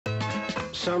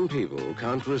Some people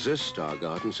can't resist our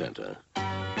garden centre.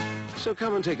 So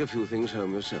come and take a few things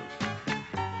home yourself.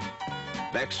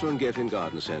 Baxter & Geffen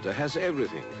Garden Centre has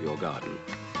everything for your garden.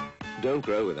 Don't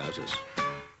grow without us.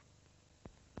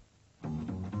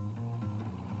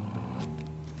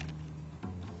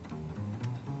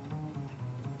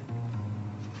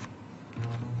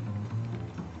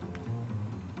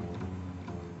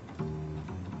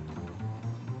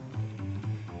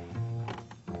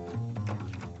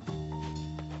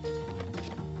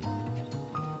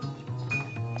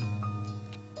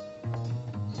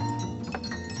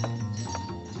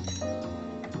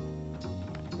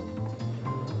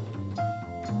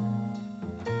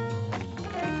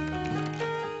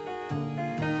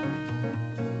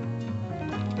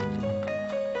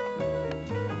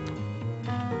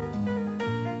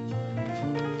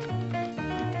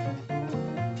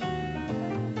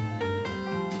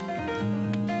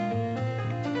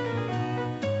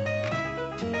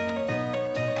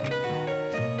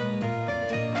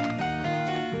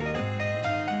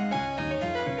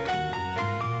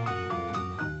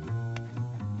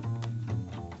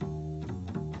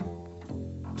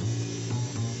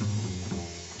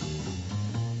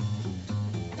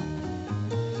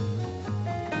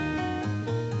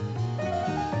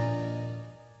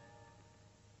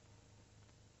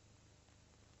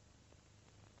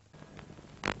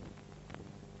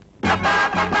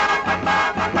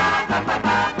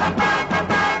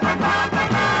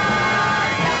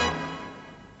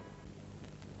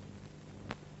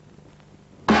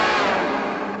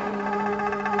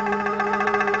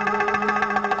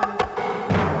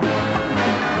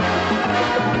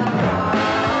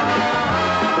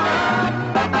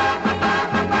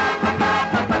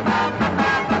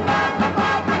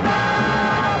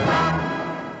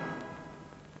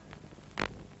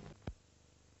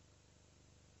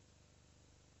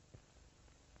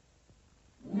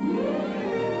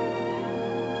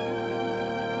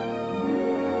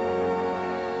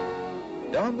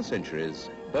 Down the centuries,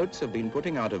 boats have been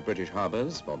putting out of British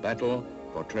harbours for battle,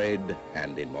 for trade,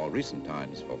 and in more recent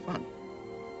times for fun.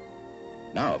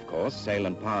 Now, of course, sail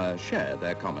and power share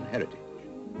their common heritage.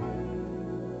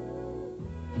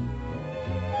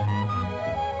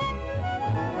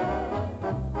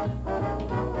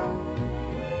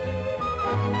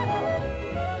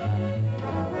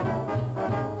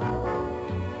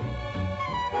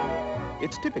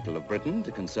 It's typical of Britain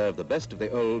to conserve the best of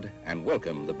the old and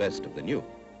welcome the best of the new.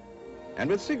 And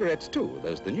with cigarettes too,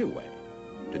 there's the new way.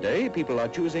 Today, people are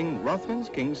choosing Rothman's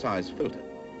king-size filter,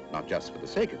 not just for the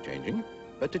sake of changing,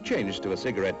 but to change to a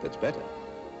cigarette that's better.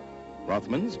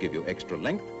 Rothmans give you extra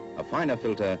length, a finer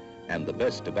filter, and the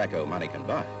best tobacco money can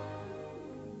buy.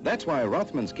 That's why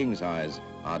Rothman's king-size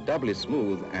are doubly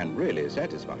smooth and really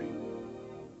satisfying.